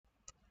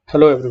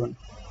Hello everyone,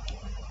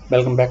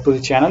 welcome back to the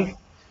channel.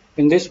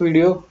 In this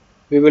video,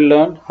 we will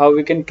learn how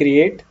we can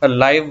create a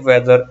live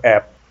weather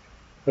app,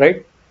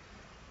 right?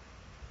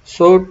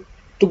 So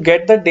to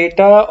get the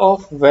data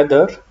of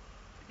weather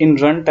in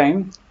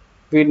runtime,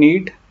 we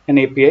need an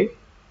API.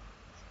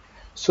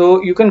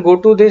 So you can go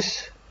to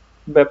this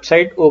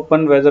website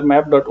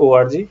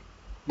openweathermap.org.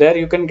 There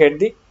you can get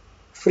the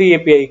free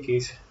API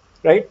keys,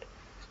 right?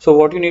 So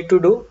what you need to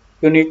do,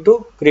 you need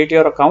to create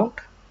your account,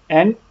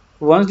 and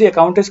once the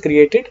account is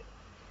created,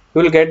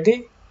 you will get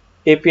the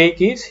API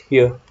keys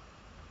here.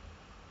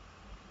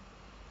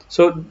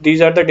 So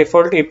these are the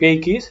default API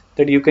keys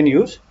that you can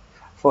use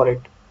for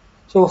it.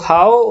 So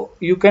how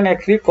you can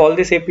actually call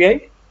this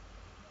API?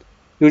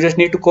 You just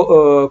need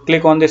to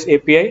click on this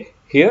API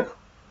here,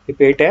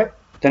 API tab,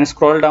 then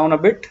scroll down a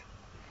bit.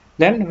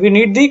 Then we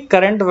need the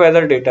current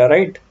weather data,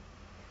 right?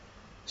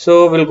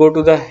 So we'll go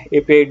to the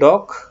API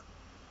doc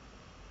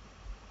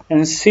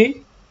and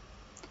see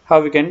how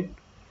we can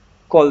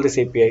call this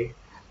API.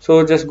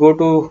 So just go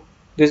to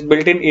this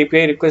built-in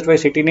API request by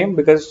city name,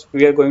 because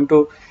we are going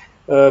to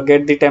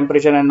get the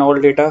temperature and all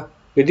data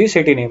with the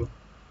city name.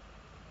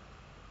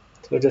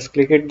 So just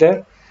click it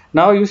there.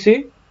 Now you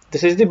see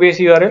this is the base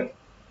URL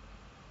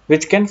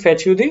which can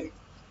fetch you the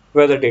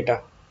weather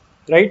data,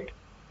 right?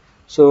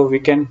 So we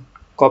can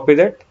copy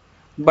that.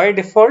 By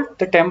default,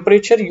 the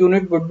temperature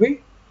unit would be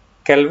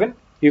Kelvin.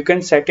 You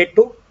can set it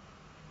to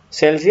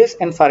Celsius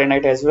and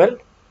Fahrenheit as well.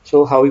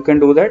 So how you can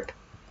do that?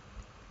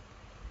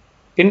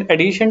 In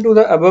addition to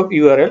the above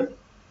URL,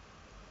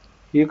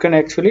 you can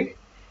actually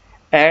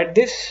add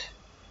this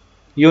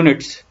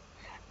units.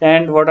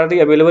 And what are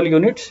the available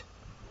units?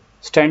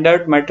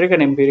 Standard, metric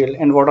and imperial.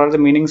 And what are the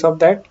meanings of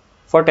that?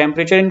 For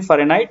temperature in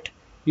Fahrenheit,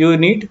 you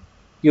need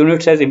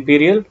units as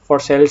imperial, for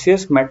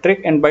Celsius,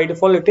 metric, and by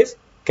default it is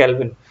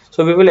Kelvin.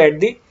 So we will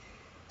add the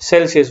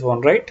Celsius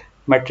one, right?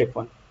 Metric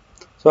one.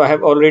 So I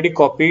have already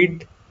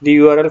copied the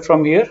URL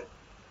from here,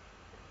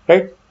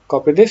 right?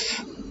 Copy this,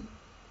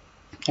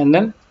 and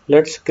then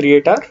let's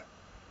create our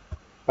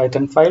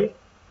Python file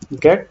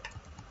get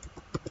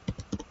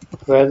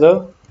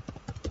weather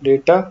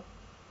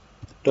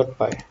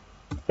data.py,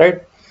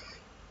 right?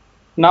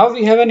 Now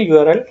we have an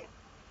URL.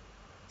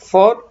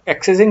 For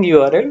accessing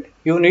URL,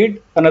 you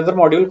need another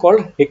module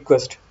called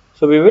request.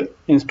 So we will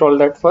install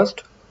that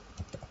first.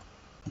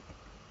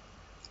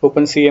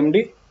 Open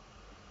CMD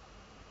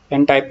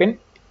and type in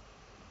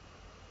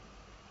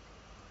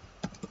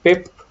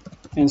pip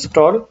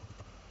install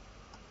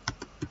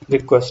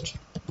request.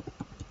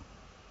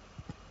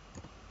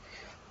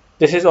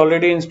 This is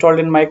already installed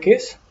in my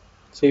case,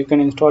 so you can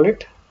install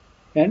it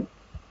and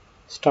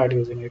start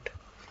using it.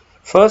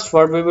 First,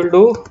 what we will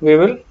do, we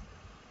will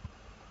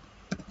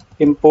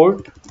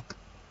import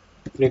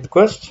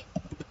request,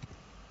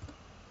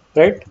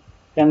 right?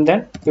 And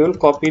then we will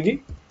copy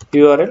the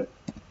URL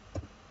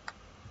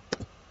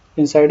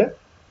inside a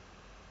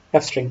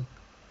f string,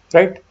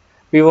 right?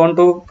 We want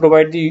to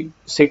provide the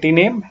city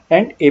name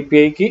and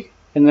API key,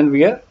 and then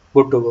we are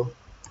good to go,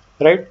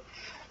 right?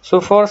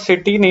 So for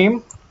city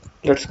name,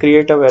 let's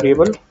create a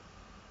variable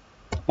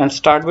and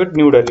start with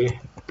New Delhi.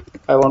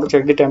 I want to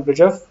check the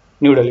temperature of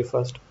New Delhi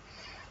first.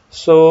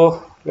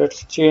 So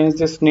let's change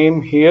this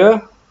name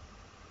here.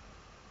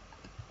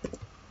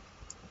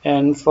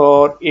 And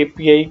for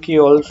API key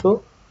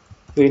also,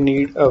 we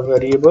need a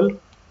variable.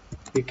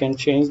 We can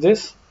change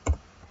this.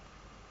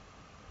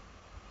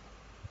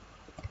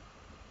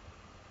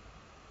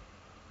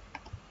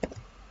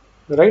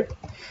 Right?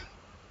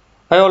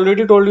 I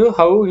already told you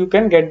how you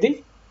can get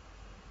the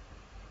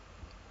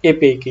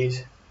API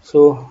keys.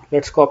 So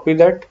let's copy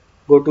that,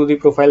 go to the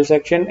profile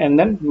section and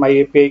then my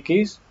API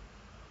keys.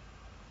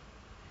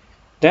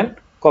 Then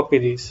copy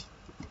these.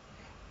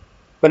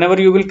 Whenever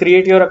you will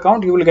create your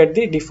account, you will get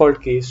the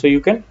default keys. So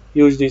you can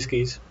use these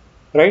keys,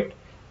 right?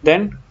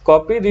 Then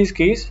copy these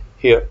keys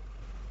here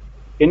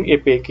in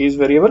API keys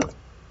variable.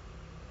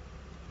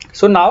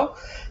 So now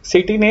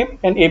city name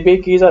and API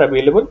keys are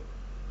available,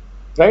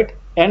 right?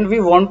 And we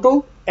want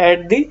to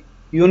add the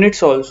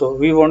units also.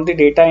 We want the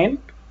data in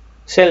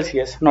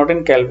Celsius, not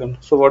in Kelvin.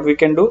 So what we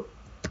can do,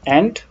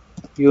 and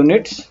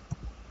units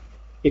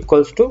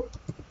equals to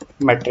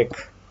metric,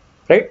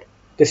 right?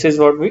 This is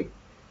what we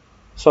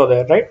saw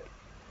there, right?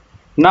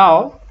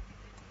 Now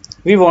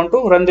we want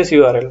to run this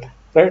URL,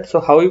 right? So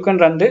how you can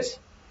run this?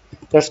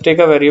 Just take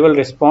a variable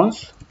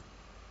response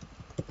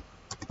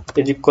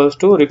is equals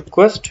to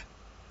request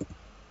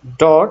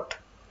dot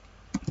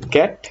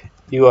get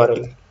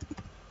URL,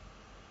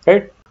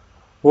 right?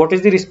 What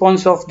is the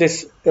response of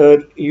this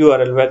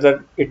URL,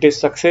 whether it is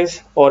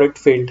success or it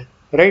failed,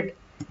 right?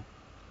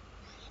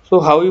 So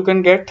how you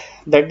can get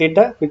that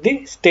data? With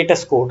the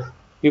status code.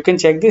 You can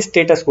check the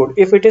status code.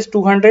 If it is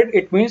 200,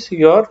 it means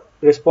your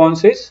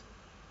response is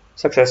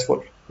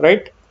successful,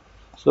 right?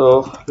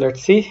 So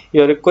let's see,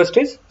 your request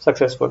is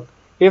successful.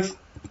 If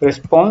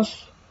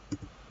response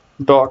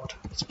dot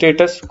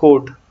status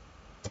code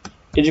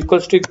is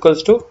equals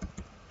to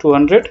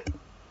 200,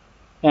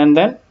 and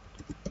then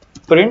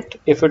print,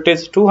 if it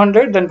is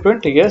 200, then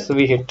print yes,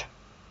 we hit.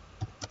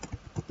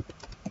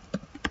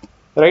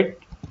 right?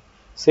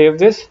 Save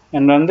this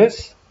and run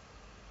this.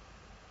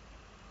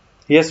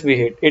 Yes, we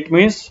hit. It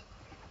means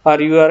our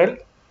URL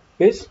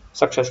is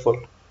successful,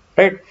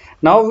 right?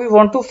 Now we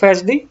want to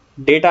fetch the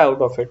data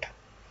out of it.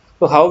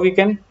 So how we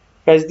can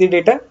fetch the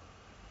data?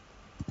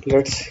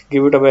 Let's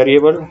give it a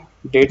variable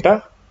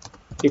data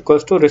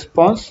equals to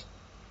response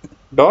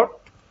dot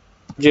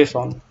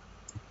JSON,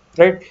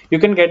 right? You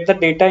can get the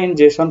data in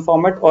JSON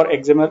format or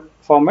XML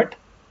format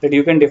that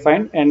you can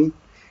define, and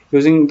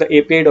using the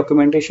API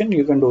documentation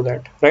you can do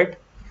that, right?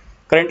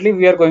 Currently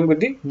we are going with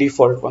the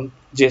default one,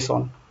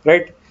 JSON,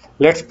 right?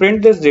 Let's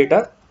print this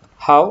data,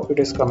 how it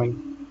is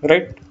coming,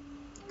 right?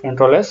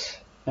 Control S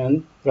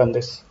and run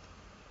this.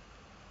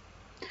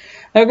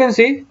 Now you can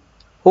see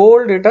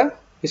whole data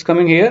is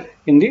coming here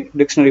in the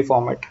dictionary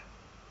format,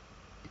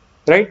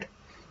 right?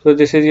 So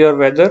this is your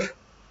weather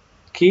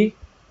key,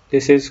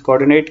 this is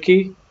coordinate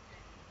key,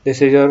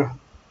 this is your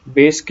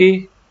base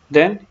key,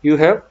 then you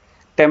have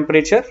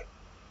temperature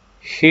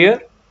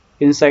here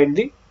inside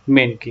the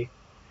main key,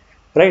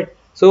 right?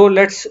 So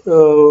let's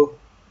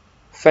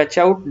fetch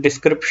out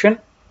description,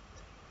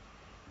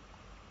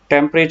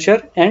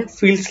 temperature and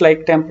feels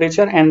like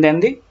temperature, and then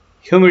the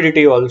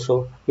humidity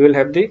also. We will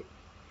have the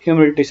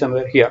humidity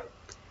somewhere here.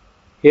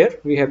 Here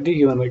we have the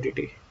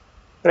humidity,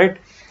 right?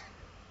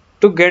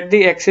 To get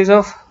the axis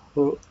of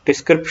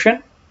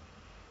description,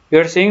 you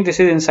are saying this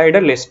is inside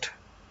a list,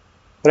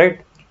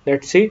 right?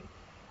 Let's see.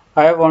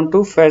 I want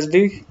to fetch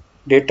the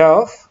data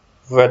of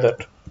weather.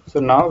 So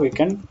now we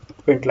can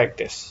print like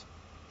this.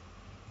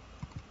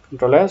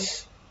 Control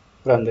S,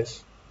 run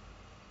this.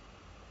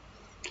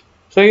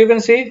 So you can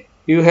see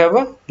you have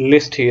a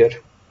list here.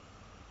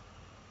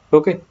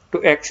 Okay,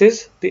 to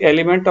access the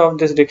element of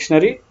this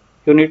dictionary,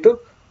 you need to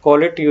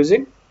call it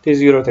using the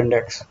 0th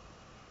index,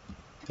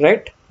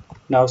 right?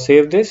 Now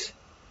save this.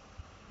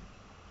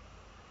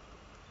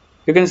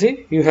 You can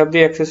see you have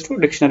the access to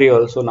dictionary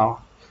also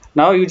now.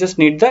 Now you just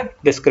need the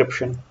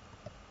description.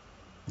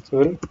 So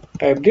we'll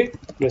type the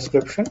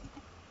description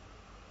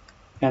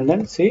and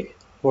then see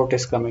what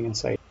is coming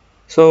inside.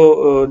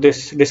 So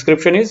this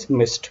description is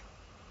missed.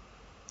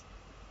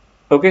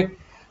 Okay,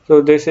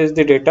 so this is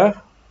the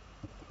data.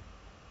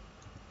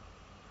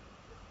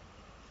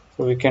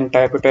 So we can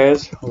type it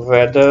as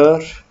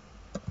weather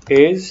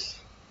is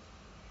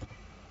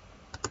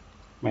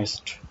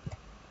missed,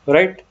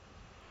 right?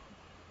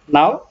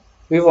 Now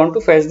we want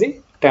to fetch the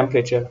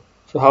temperature.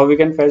 So how we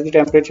can fetch the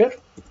temperature?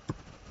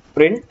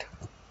 Print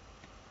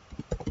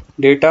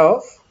data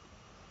of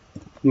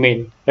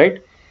main,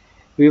 right?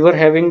 We were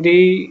having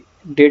the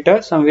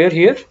data somewhere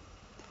here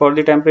for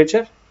the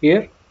temperature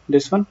here,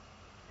 this one.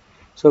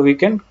 So we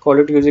can call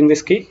it using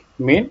this key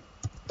main,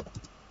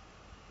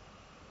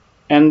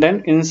 and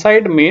then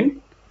inside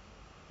main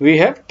we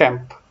have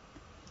temp,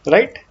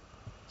 right?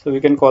 So we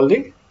can call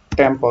the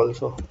temp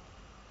also,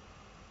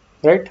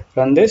 right?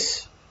 Run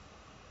this.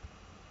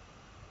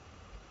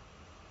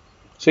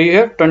 So you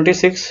have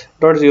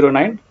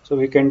 26.09, so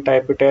we can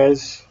type it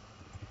as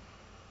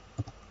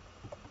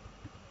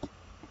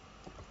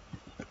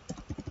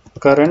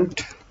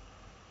current,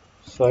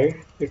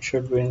 sorry, it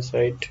should be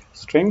inside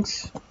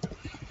strings,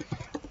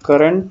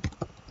 current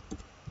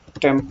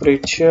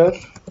temperature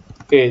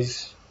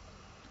is,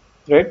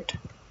 right?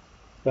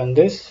 Run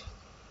this.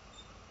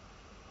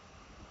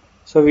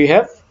 So we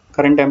have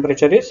current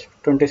temperature is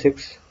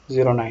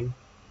 2609.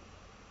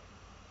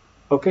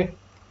 Okay,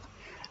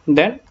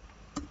 then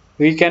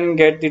we can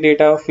get the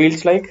data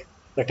feels like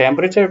the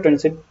temperature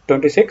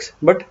 26,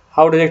 but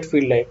how does it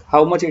feel like,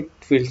 how much it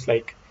feels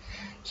like?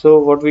 So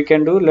what we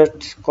can do,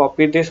 let's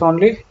copy this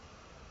only.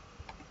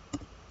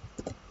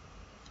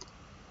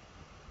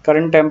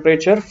 Current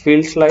temperature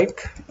feels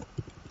like,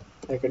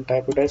 I can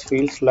type it as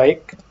feels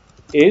like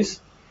is.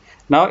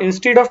 Now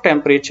instead of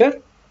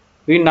temperature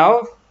we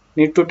now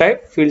need to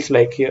type feels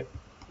like here.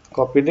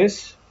 Copy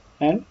this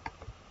and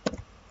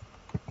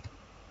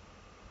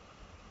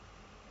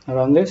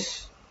run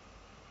this.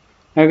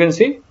 Now you can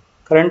see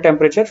current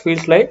temperature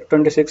feels like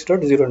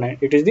 26.09.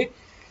 It is the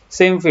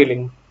same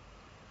feeling.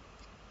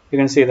 You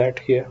can see that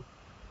here,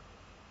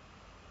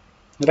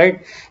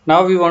 right?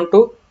 Now we want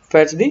to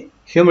fetch the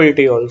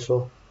humidity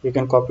also. We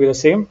can copy the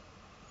same.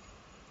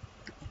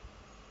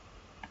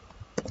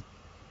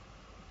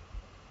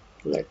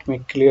 Let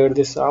me clear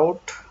this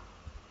out.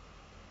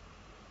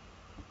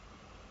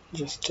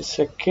 Just a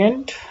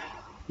second.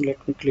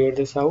 Let me clear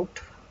this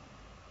out.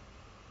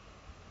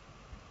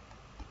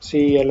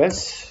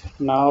 CLS.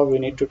 Now we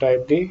need to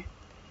type the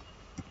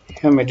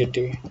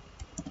humidity,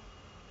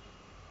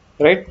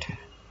 right?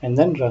 And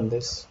then run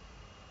this.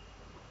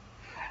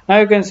 Now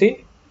you can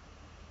see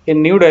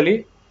in New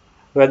Delhi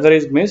weather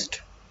is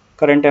mist,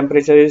 current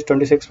temperature is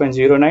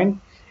 26.09.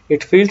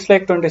 It feels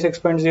like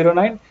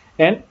 26.09,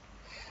 and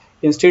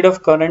instead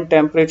of current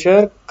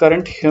temperature,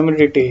 current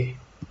humidity,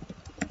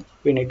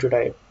 we need to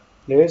type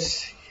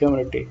this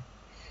humidity.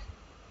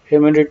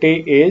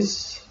 Humidity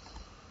is,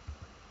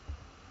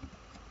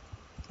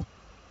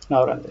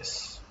 now run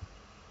this.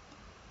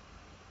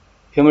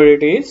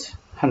 Humidity is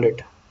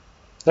 100,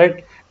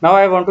 right? Now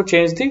I want to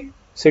change the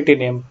city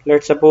name.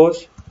 Let's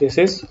suppose this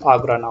is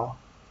Agra now.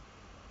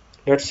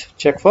 Let's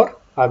check for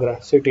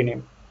Agra city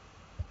name.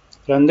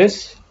 Run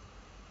this.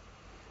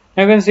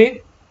 You can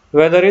see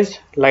weather is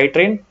light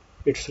rain.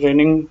 It's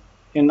raining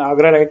in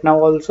Agra right now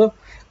also.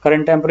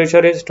 Current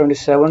temperature is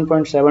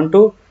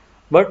 27.72,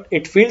 but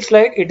it feels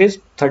like it is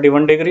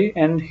 31 degree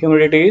and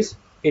humidity is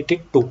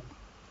 82,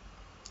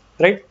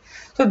 right?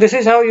 So this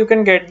is how you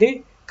can get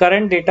the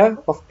current data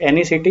of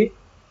any city.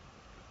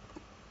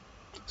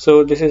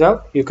 So this is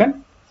how you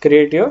can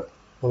create your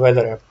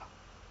weather app.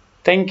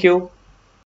 Thank you.